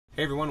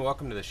Hey everyone,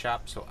 welcome to the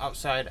shop. So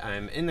outside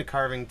I'm in the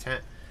carving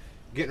tent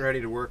getting ready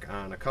to work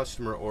on a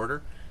customer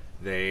order.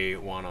 They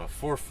want a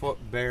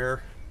 4-foot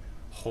bear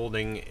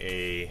holding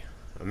a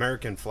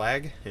American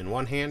flag in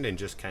one hand and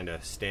just kind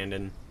of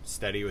standing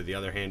steady with the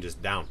other hand just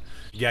down.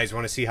 You guys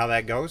want to see how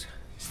that goes?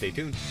 Stay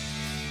tuned.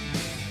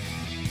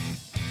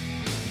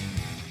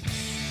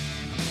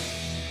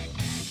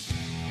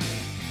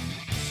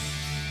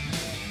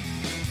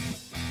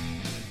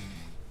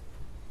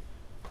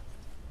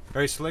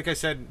 Alright, so like I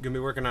said, gonna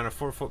be working on a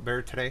 4-foot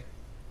bear today.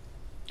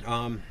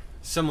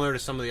 Similar to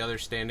some of the other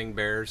standing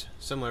bears,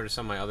 similar to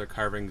some of my other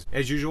carvings.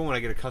 As usual, when I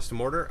get a custom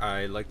order,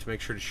 I like to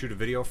make sure to shoot a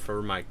video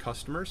for my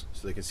customers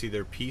so they can see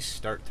their piece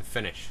start to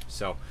finish.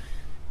 So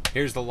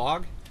here's the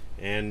log,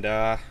 and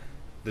the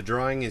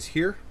drawing is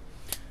here.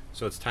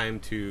 So it's time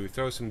to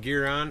throw some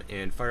gear on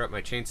and fire up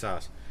my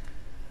chainsaws.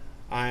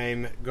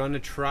 I'm gonna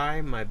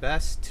try my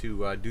best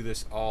to do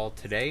this all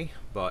today,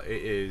 but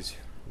it is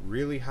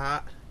really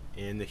hot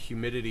and the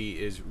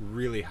humidity is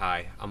really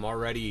high. I'm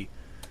already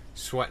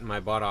sweating my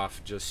butt off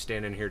just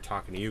standing here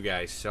talking to you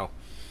guys, so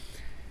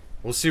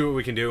we'll see what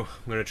we can do.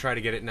 I'm gonna try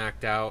to get it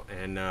knocked out,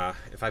 and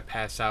if I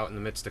pass out in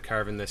the midst of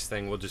carving this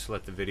thing, we'll just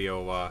let the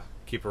video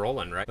keep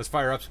rolling, right? Let's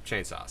fire up some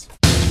chainsaws.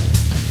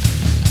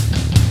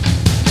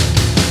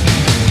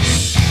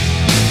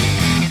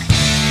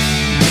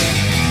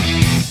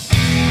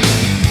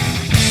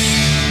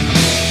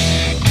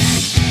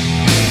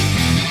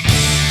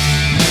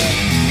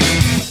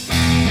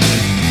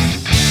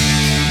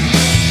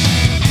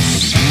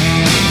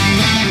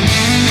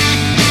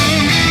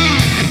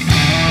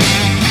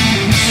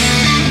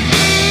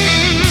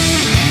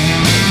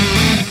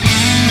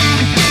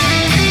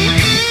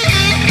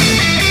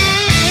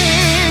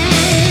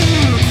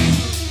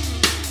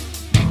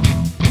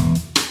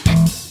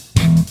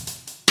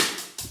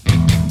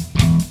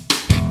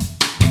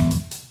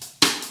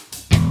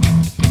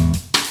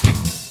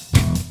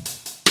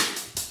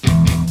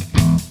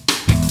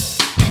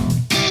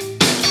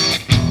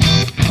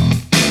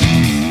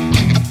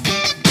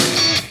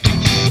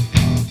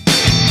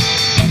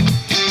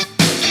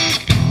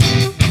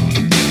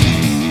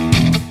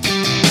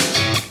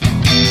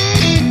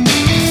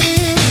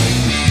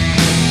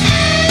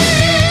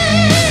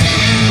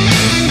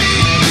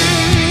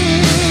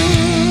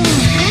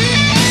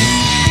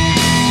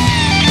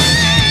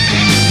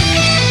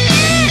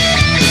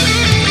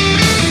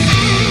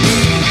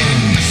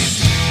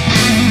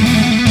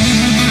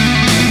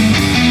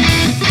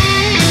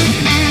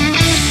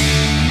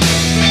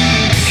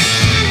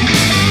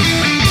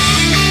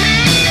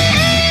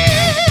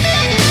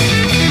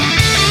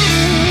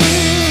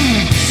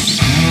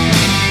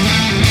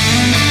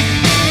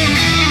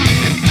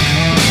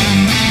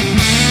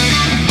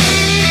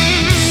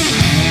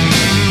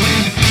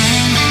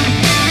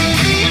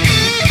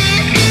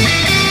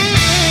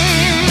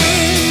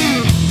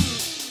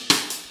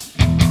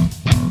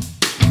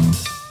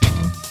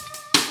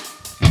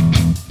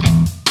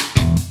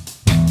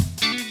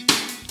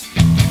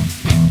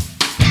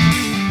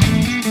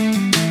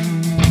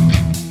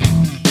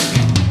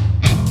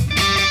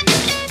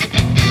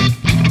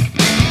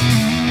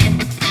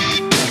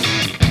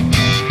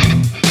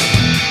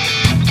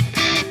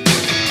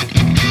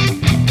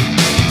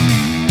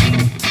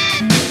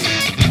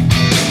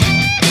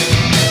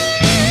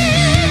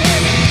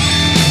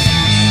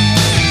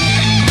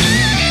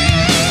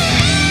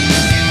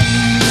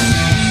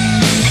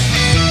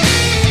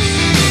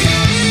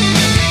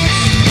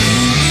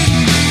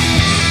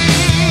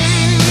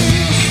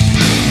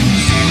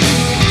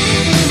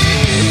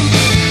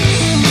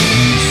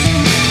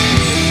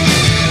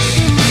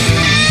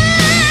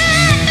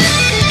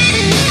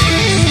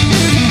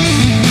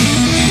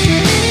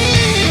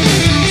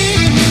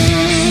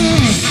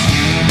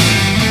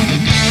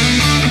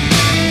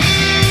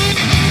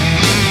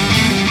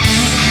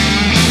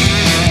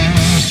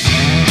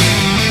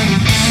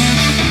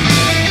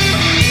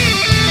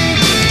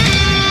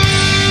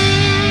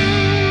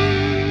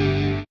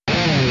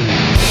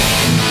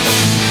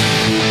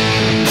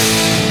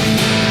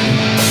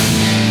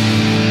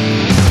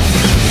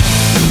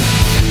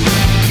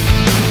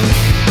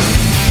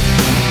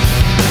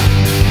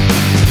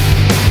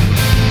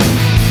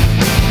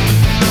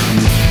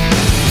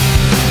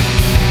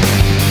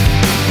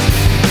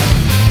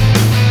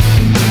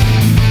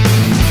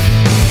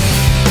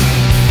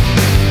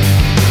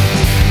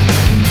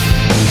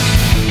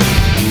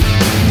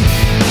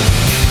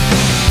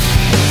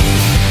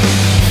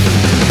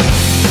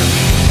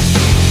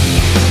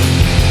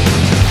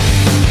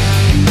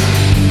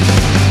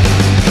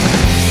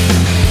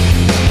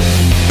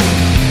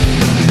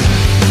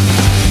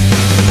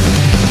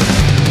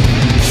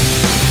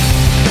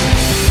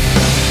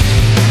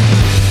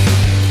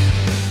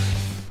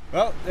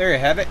 Well, there you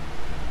have it.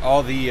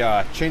 All the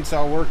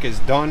chainsaw work is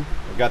done.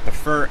 I've got the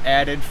fur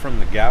added from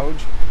the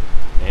gouge,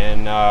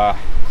 and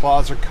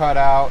claws are cut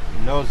out,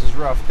 nose is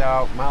roughed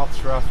out,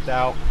 mouth's roughed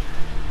out.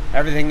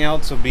 Everything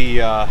else will be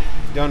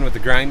done with the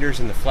grinders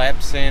and the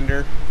flap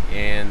sander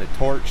and the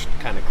torch to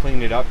kind of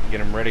clean it up and get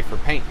them ready for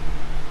paint.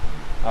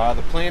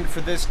 The plan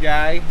for this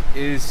guy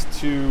is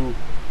to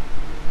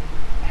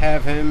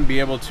have him be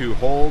able to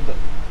hold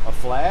a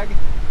flag.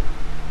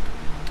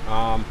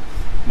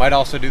 Might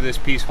also do this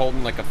piece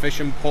holding like a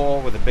fishing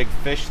pole with a big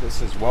fish that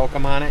says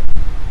welcome on it.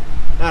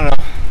 I don't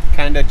know,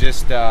 kind of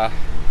just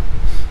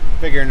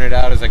figuring it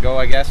out as I go,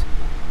 I guess.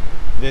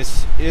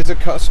 This is a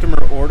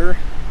customer order.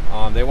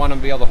 They want to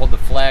be able to hold the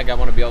flag. I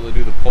want to be able to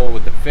do the pole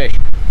with the fish.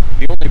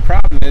 The only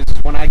problem is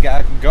when I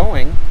got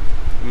going,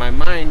 in my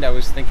mind I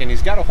was thinking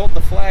he's got to hold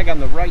the flag on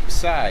the right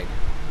side.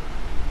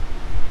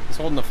 He's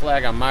holding the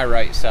flag on my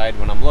right side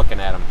when I'm looking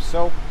at him,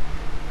 so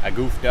I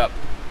goofed up.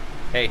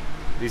 Hey,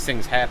 these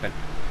things happen.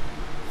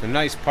 The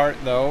nice part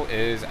though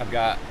is I've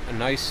got a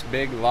nice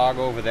big log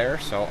over there,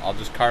 so I'll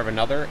just carve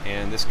another,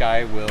 and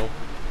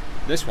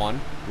this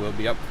one will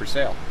be up for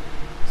sale.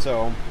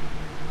 So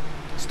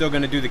still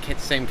going to do the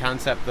same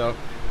concept though.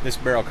 This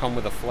bear will come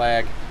with a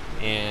flag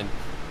and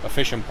a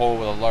fishing pole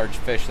with a large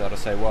fish that'll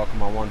say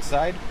welcome on one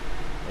side.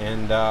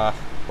 And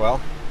well,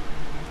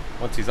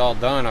 once he's all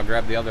done, I'll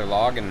grab the other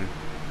log and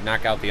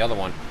knock out the other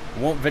one. I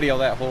won't video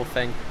that whole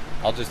thing.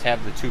 I'll just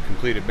have the two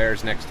completed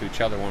bears next to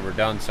each other when we're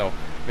done, so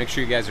make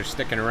sure you guys are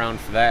sticking around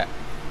for that.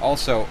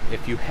 Also,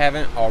 if you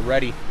haven't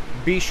already,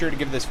 be sure to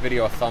give this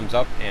video a thumbs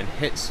up and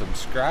hit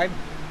subscribe.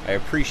 I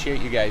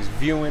appreciate you guys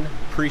viewing,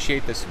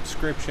 appreciate the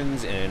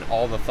subscriptions and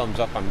all the thumbs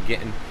up I'm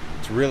getting.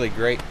 It's really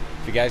great.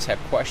 If you guys have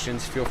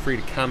questions, feel free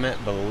to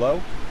comment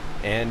below.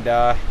 And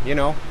you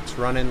know, it's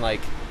running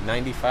like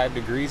 95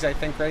 degrees I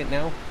think right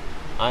now.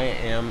 I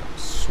am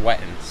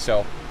sweating,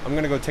 so I'm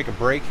gonna go take a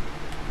break,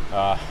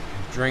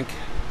 drink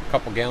a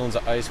couple gallons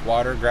of ice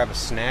water, grab a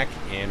snack,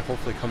 and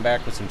hopefully come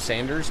back with some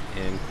sanders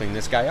and clean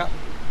this guy up.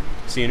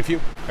 See you in a few.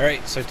 All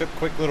right, so I took a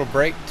quick little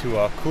break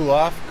to cool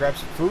off, grab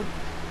some food.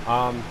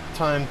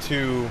 Time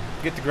to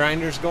get the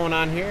grinders going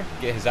on here,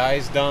 get his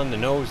eyes done, the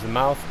nose, the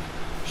mouth,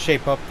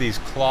 shape up these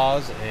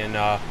claws, and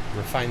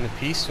refine the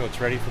piece so it's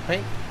ready for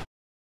paint.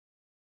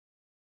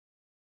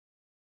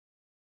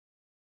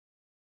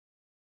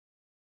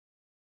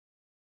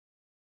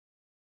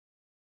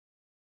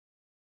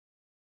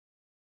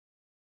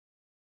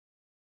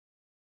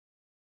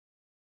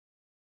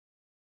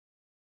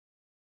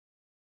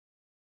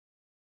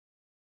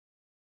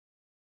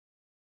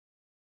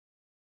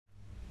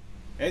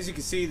 As you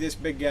can see, this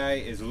big guy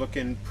is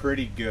looking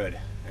pretty good.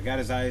 I got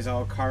his eyes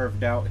all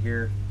carved out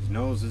here. His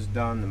nose is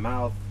done, the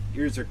mouth,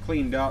 ears are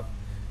cleaned up,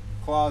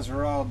 claws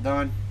are all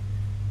done.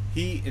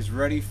 He is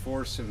ready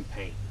for some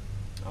paint.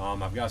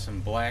 I've got some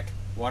black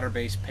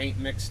water-based paint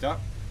mixed up.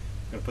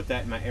 I'm gonna put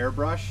that in my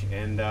airbrush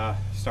and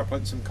start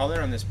putting some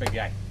color on this big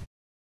guy.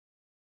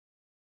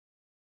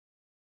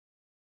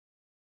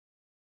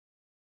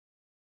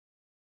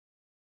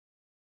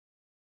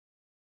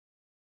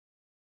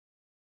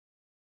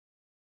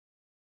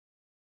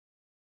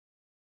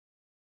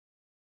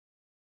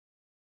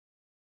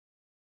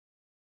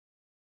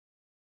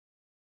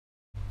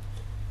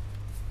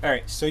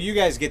 Alright, so you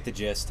guys get the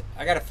gist.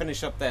 I gotta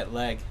finish up that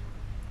leg,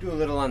 do a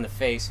little on the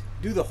face,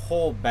 do the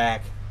whole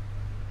back.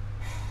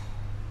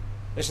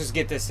 Let's just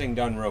get this thing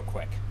done real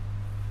quick.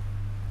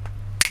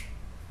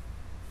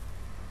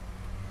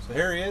 So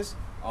here he is,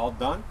 all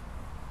done.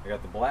 I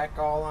got the black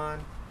all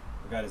on.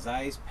 I got his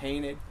eyes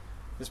painted.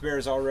 This bear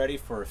is all ready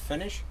for a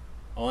finish.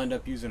 I'll end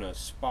up using a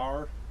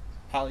spar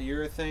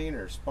polyurethane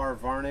or spar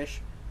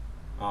varnish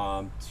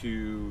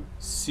to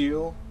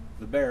seal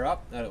the bear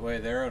up. That way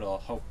there it'll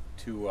help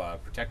to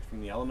protect from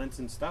the elements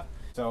and stuff.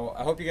 So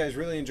I hope you guys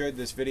really enjoyed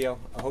this video.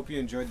 I hope you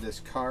enjoyed this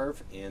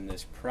carve and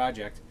this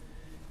project.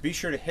 Be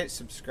sure to hit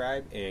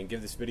subscribe and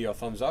give this video a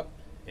thumbs up,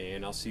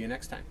 and I'll see you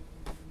next time.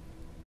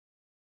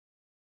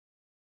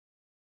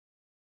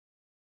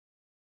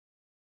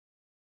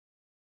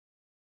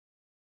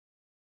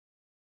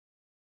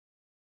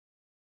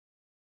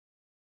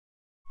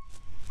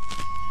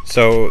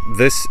 So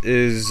this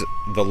is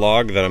the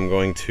log that I'm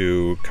going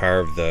to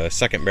carve the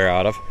second bear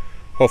out of,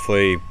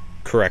 hopefully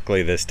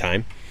correctly this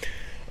time.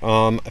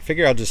 I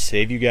figure I'll just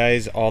save you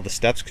guys all the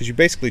steps because you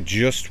basically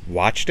just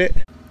watched it.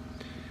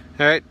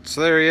 Alright,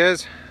 so there he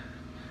is.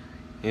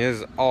 He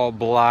is all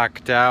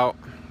blocked out.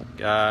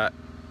 Got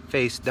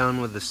face done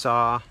with the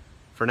saw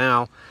for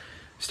now.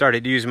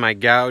 Started using my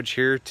gouge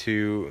here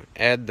to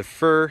add the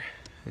fur.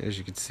 As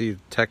you can see, the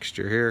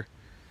texture here.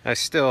 I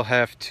still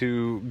have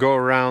to go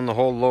around the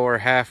whole lower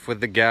half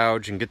with the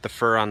gouge and get the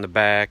fur on the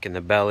back and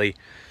the belly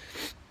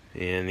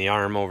and the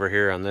arm over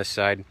here on this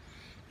side.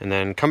 And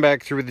then come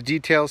back through with the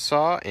detail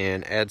saw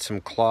and add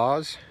some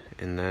claws,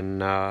 and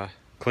then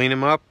clean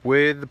them up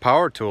with the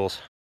power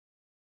tools.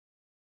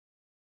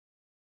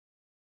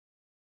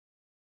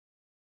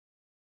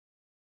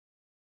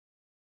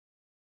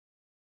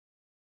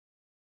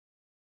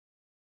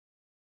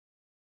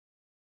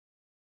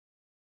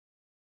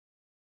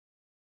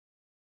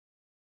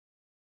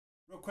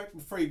 Real quick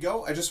before you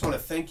go, I just want to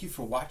thank you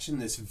for watching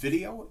this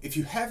video. If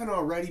you haven't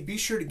already, be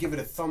sure to give it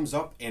a thumbs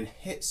up and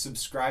hit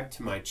subscribe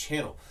to my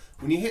channel.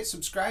 When you hit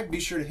subscribe, be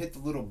sure to hit the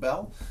little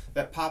bell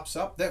that pops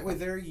up. That way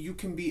there you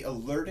can be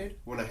alerted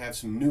when I have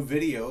some new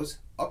videos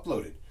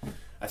uploaded.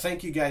 I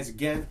thank you guys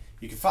again.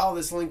 You can follow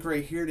this link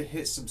right here to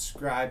hit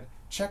subscribe.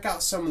 Check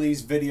out some of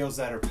these videos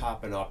that are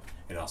popping up,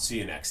 and I'll see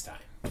you next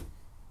time.